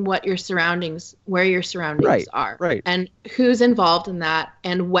acknowledging where your surroundings are, right, and who's involved in that,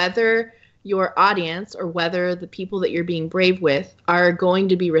 and whether your audience or whether the people that you're being brave with are going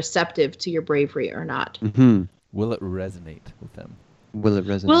to be receptive to your bravery or not. Mm-hmm. Will it resonate with them? Will it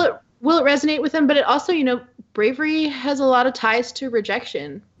resonate? Will it resonate with them? But it also, bravery has a lot of ties to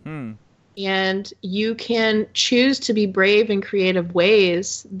rejection. And you can choose to be brave in creative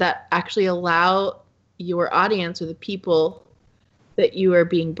ways that actually allow your audience or the people that you are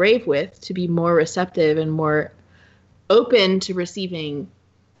being brave with to be more receptive and more open to receiving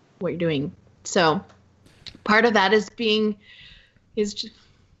what you're doing. So part of that is just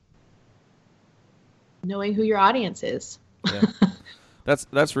knowing who your audience is. Yeah.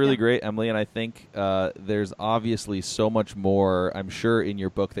 That's really great, Emily, and I think there's obviously so much more, I'm sure, in your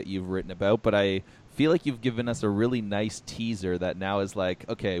book that you've written about, but I feel like you've given us a really nice teaser that now is like,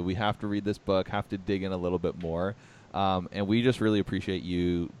 okay, we have to read this book, have to dig in a little bit more, and we just really appreciate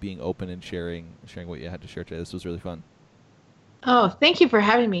you being open and sharing what you had to share today. This was really fun. Oh, thank you for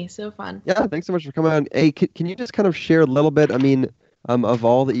having me. So fun. Yeah, thanks so much for coming on. Hey, can you just kind of share a little bit, of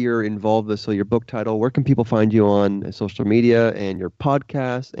all that you're involved with, so your book title, where can people find you on social media and your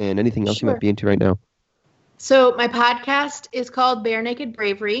podcast and anything else you might be into right now? So my podcast is called Bare Naked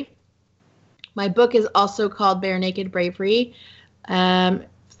Bravery. My book is also called Bare Naked Bravery.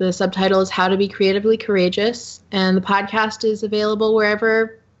 The subtitle is How to Be Creatively Courageous. And the podcast is available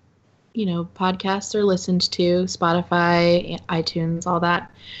wherever, podcasts are listened to, Spotify, iTunes, all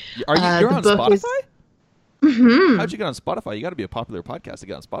that. You're on Spotify? Mm-hmm. How'd you get on Spotify? You got to be a popular podcast to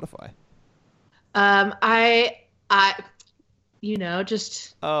get on Spotify. I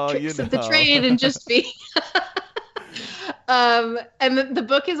just tricks of the trade and just be. And the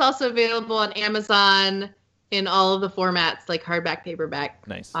book is also available on Amazon in all of the formats, like hardback, paperback,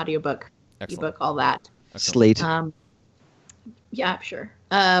 nice, audiobook, excellent, ebook, all that. Slate. Yeah, sure.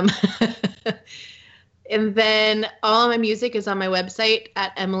 Um, and then all of my music is on my website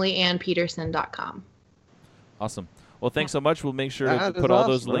at emilyannpeterson.com. Awesome. Well, thanks so much. We'll make sure to That is put all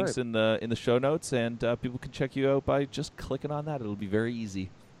those awesome. links in the show notes, and people can check you out by just clicking on that. It'll be very easy.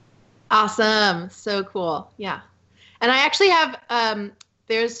 Awesome. So cool. Yeah. And I actually have,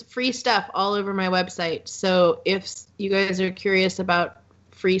 there's free stuff all over my website. So if you guys are curious about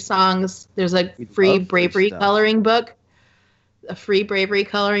free songs, there's a free bravery coloring book. A free bravery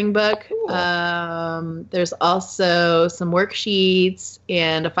coloring book. Cool. There's also some worksheets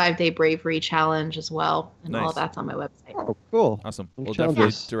and a 5-day bravery challenge as well. And all of that's on my website. Oh, cool. Awesome. We'll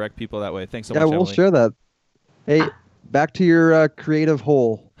definitely direct people that way. Thanks so much, Yeah, we'll Emily. share that. Hey, back to your creative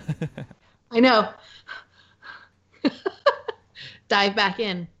hole. I know. Dive back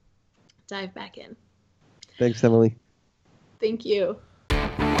in. Dive back in. Thanks, Emily. Thank you.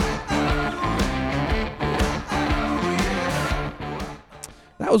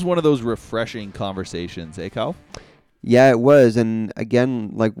 That was one of those refreshing conversations, eh, Kyle? Yeah, it was. And again,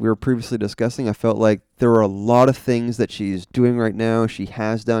 like we were previously discussing, I felt like there are a lot of things that she's doing right now, she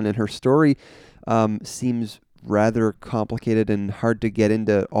has done, and her story seems rather complicated and hard to get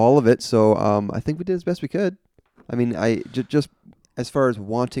into all of it. So I think we did as best we could. I mean, just as far as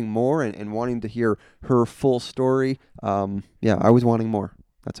wanting more and wanting to hear her full story, yeah, I was wanting more.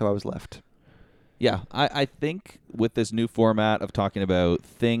 That's how I was left. Yeah, I think with this new format of talking about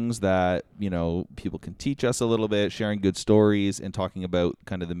things that, people can teach us a little bit, sharing good stories and talking about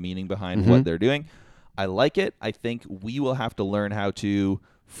kind of the meaning behind what they're doing, I like it. I think we will have to learn how to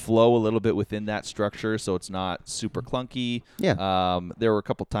flow a little bit within that structure so it's not super clunky. Yeah. There were a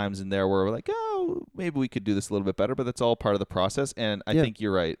couple times in there where we're like, oh, maybe we could do this a little bit better, but that's all part of the process. And I think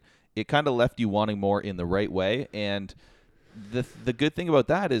you're right. It kind of left you wanting more in the right way. And the good thing about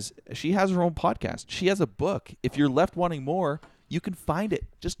that is she has her own podcast. She has a book. If you're left wanting more, you can find it.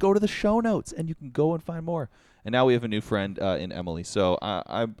 Just go to the show notes and you can go and find more. And now we have a new friend in Emily. So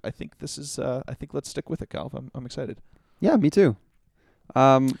I think this is I think let's stick with it, Cal. I'm excited. Yeah, me too.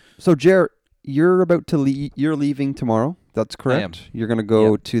 So Jarrett, you're about to you're leaving tomorrow. That's correct. I am. You're going to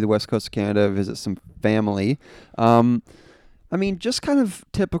go to the West Coast of Canada, visit some family. I mean, just kind of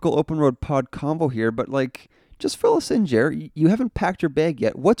typical open road pod convo here, but like, just fill us in, Jarrett. You haven't packed your bag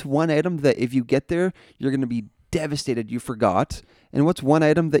yet. What's one item that if you get there, you're going to be devastated you forgot? And what's one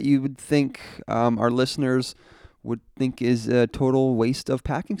item that you would think our listeners would think is a total waste of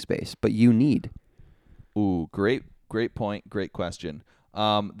packing space, but you need? Ooh, great point. Great question.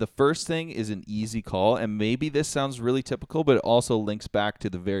 The first thing is an easy call, and maybe this sounds really typical, but it also links back to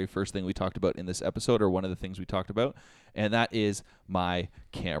the very first thing we talked about in this episode, or one of the things we talked about, and that is my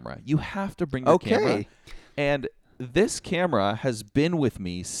camera. You have to bring your camera. And this camera has been with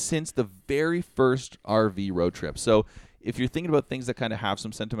me since the very first RV road trip. So if you're thinking about things that kind of have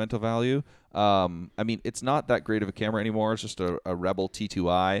some sentimental value, I mean, it's not that great of a camera anymore. It's just a Rebel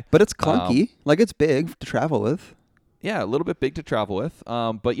T2i. But it's clunky. Like, it's big to travel with. Yeah, a little bit big to travel with.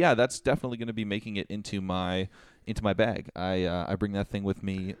 But yeah, that's definitely going to be making it into my bag. I bring that thing with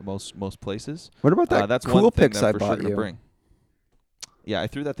me most places. What about that that's cool one thing pics that I I'm for bought sure you? bring. Yeah, I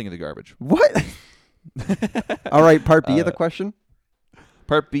threw that thing in the garbage. What? All right, part B of the question.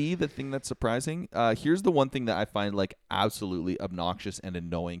 Part B, the thing that's surprising. Here's the one thing that I find like absolutely obnoxious and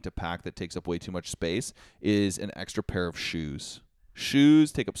annoying to pack that takes up way too much space is an extra pair of shoes.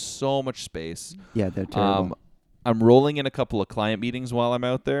 Shoes take up so much space. Yeah, they're terrible. I'm rolling in a couple of client meetings while I'm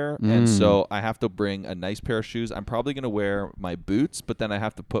out there, and so I have to bring a nice pair of shoes. I'm probably going to wear my boots, but then I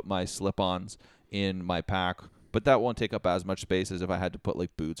have to put my slip-ons in my pack. But that won't take up as much space as if I had to put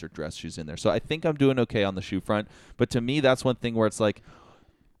like boots or dress shoes in there. So I think I'm doing okay on the shoe front. But to me, that's one thing where it's like,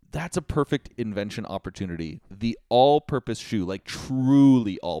 that's a perfect invention opportunity. The all-purpose shoe, like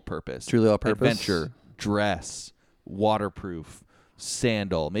truly all-purpose. Truly all-purpose. Adventure, dress, waterproof,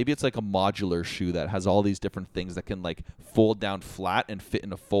 sandal. Maybe it's like a modular shoe that has all these different things that can like fold down flat and fit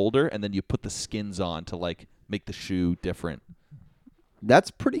in a folder. And then you put the skins on to like make the shoe different.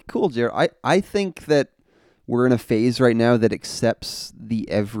 That's pretty cool, Jared. I think that we're in a phase right now that accepts the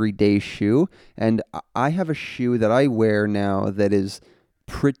everyday shoe. And I have a shoe that I wear now that is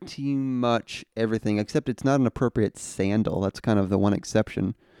pretty much everything, except it's not an appropriate sandal. That's kind of the one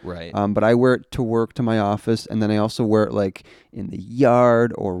exception. Right. But I wear it to work, to my office, and then I also wear it like in the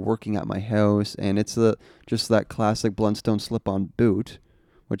yard or working at my house. And it's just that classic Blundstone slip-on boot,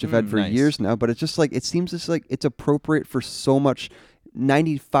 which I've had for years now. But it's just like, it seems just like it's appropriate for so much.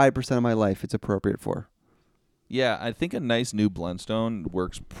 95% of my life it's appropriate for. Yeah, I think a nice new Blundstone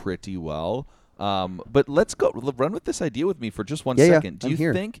works pretty well. But let's run with this idea with me for just one second. Do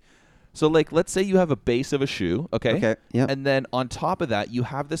you think So like, let's say you have a base of a shoe, okay? Okay, yeah. And then on top of that, you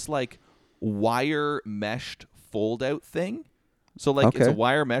have this like wire meshed fold out thing. So like it's a Okay.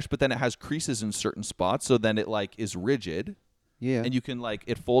 wire mesh, but then it has creases in certain spots. So then it like is rigid. Yeah. And you can like,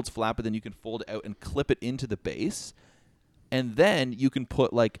 it folds flat, but then you can fold it out and clip it into the base. And then you can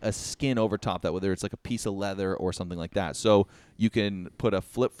put like a skin over top that, whether it's like a piece of leather or something like that. So you can put a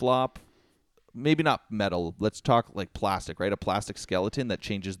flip-flop, maybe not metal. Let's talk like plastic, right? A plastic skeleton that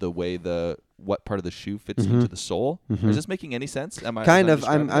changes the way what part of the shoe fits into the sole. Is this making any sense? Kind of.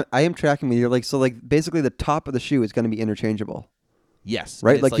 I am tracking with you. Like, so like basically the top of the shoe is going to be interchangeable. Yes.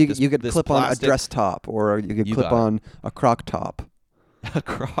 Right? Like this, you could clip plastic, on a dress top, or you could clip on a croc top. A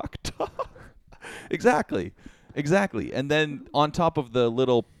croc top. Exactly. And then on top of the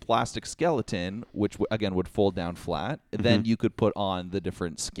little plastic skeleton, which again would fold down flat, then you could put on the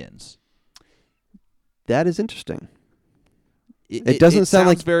different skins. That is interesting. It doesn't sound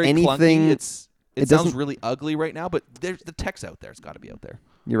like very anything. Clunky. It sounds really ugly right now, but there's the tech's out there. It's got to be out there.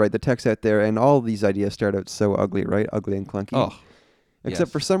 You're right. The tech's out there, and all these ideas start out so ugly, right? Ugly and clunky. Oh,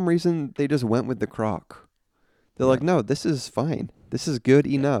 except for some reason, they just went with the croc. They're like, no, this is fine. This is good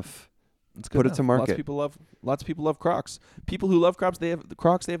enough. It's good Put enough. it to market. Lots of people love Crocs. People who love Crocs, they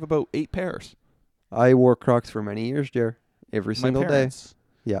have about 8 pairs. I wore Crocs for many years, Jer. Every single day.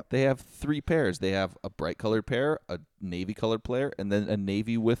 Yeah. They have 3 pairs. They have a bright colored pair, a navy colored pair, and then a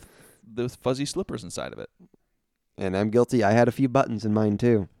navy with those fuzzy slippers inside of it. And I'm guilty. I had a few buttons in mine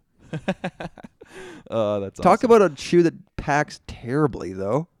too. Oh, that's Talk awesome. about a shoe that packs terribly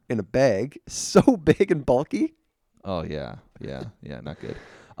though in a bag. So big and bulky. Oh yeah, not good.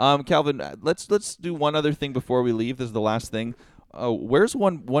 Calvin, let's do one other thing before we leave. This is the last thing. Where's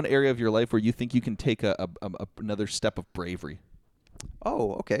one area of your life where you think you can take another step of bravery?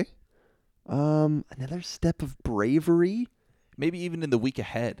 Oh, okay. Another step of bravery? Maybe even in the week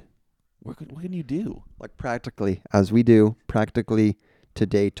ahead. What can you do? Like practically, as we do, practically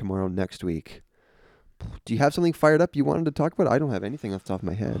today, tomorrow, next week. Do you have something fired up you wanted to talk about? I don't have anything off the top of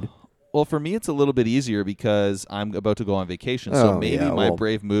my head. Well, for me, it's a little bit easier because I'm about to go on vacation. So maybe my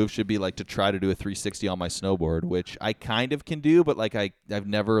brave move should be like to try to do a 360 on my snowboard, which I kind of can do, but like I've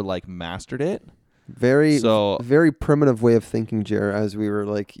never like mastered it. Very primitive way of thinking, Jer, as we were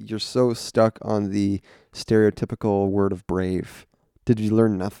like, you're so stuck on the stereotypical word of brave. Did you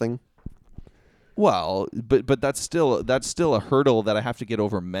learn nothing? Well, but that's still a hurdle that I have to get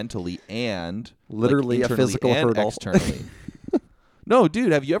over mentally and literally like, a physical and hurdle. Externally. No,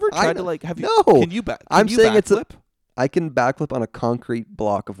 dude, have you ever tried to like? Have you? No. Can you I'm saying backflip? I can backflip on a concrete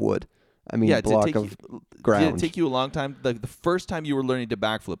block of wood. I mean, block of ground. Did it take you a long time? Like the first time you were learning to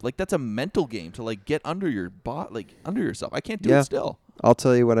backflip, like that's a mental game to like get under your under yourself. I can't do it still. I'll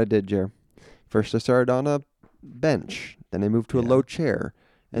tell you what I did, Jer. First, I started on a bench. Then I moved to a low chair,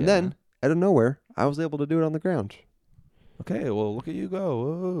 and then out of nowhere, I was able to do it on the ground. Okay, well, look at you go.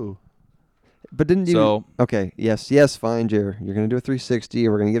 Whoa. But didn't you? So, okay, yes, fine, Jer. You're going to do a 360.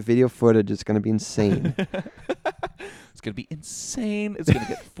 We're going to get video footage. It's going to be insane. It's going to be insane. It's going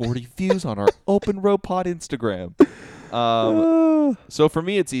to get 40 views on our Open Road Pod Instagram. So for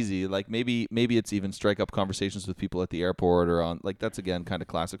me, it's easy. Like maybe it's even strike up conversations with people at the airport or on like that's again kind of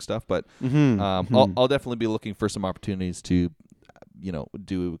classic stuff. But I'll definitely be looking for some opportunities to,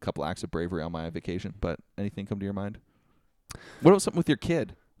 do a couple acts of bravery on my vacation. But anything come to your mind? What about something with your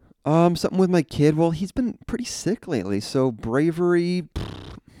kid? Something with my kid. Well, he's been pretty sick lately, so bravery.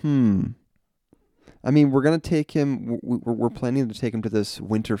 I mean, we're gonna take him. We're planning to take him to this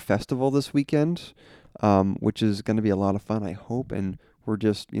winter festival this weekend, which is gonna be a lot of fun, I hope. And we're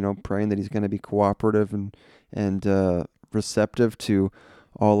just, praying that he's gonna be cooperative and receptive to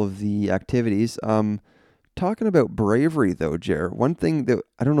all of the activities. Talking about bravery, though, Jer. One thing that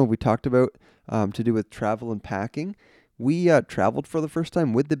I don't know if we talked about to do with travel and packing. We traveled for the first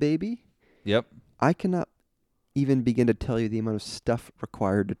time with the baby. Yep. I cannot even begin to tell you the amount of stuff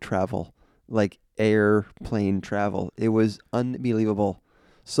required to travel, like airplane travel. It was unbelievable.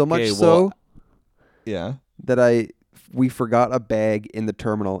 So much that we forgot a bag in the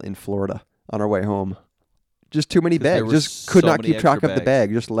terminal in Florida on our way home. Just too many bags. Just could not keep track of the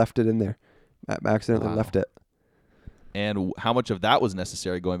bag. Just left it in there. I accidentally left it. And how much of that was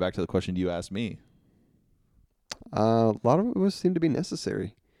necessary, going back to the question you asked me? A lot of it seemed to be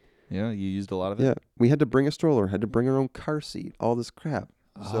necessary. Yeah, you used a lot of it? Yeah, we had to bring a stroller, had to bring our own car seat, all this crap.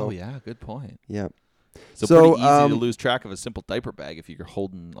 Yeah, good point. Yeah. So pretty easy to lose track of a simple diaper bag if you're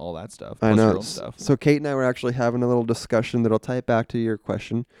holding all that stuff. I know. Your own stuff. So Kate and I were actually having a little discussion that'll tie it back to your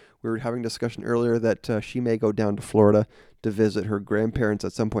question. We were having a discussion earlier that she may go down to Florida to visit her grandparents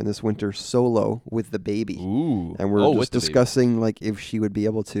at some point this winter solo with the baby. Ooh. And we're with just discussing like if she would be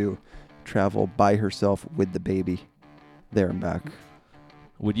able to travel by herself with the baby there and back.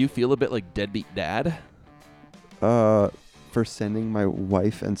 Would you feel a bit like deadbeat dad? For sending my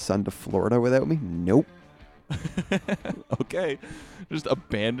wife and son to Florida without me? Nope. Okay. Just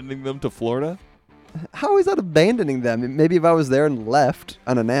abandoning them to Florida? How is that abandoning them? Maybe if I was there and left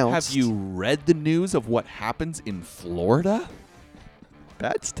unannounced. Have you read the news of what happens in Florida?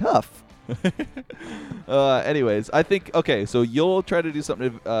 That's tough. Anyways, I think, okay, so you'll try to do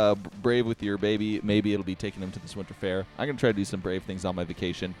something brave with your baby. Maybe it'll be taking him to this winter fair. I'm going to try to do some brave things on my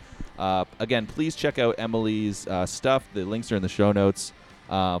vacation. Again, please check out Emily's stuff. The links are in the show notes.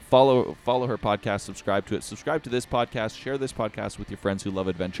 Follow her podcast, subscribe to it. Subscribe to this podcast. Share this podcast with your friends who love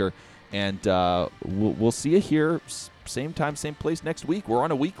adventure. And we'll see you here, same time, same place next week. We're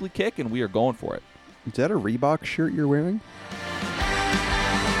on a weekly kick, and we are going for it. Is that a Reebok shirt you're wearing?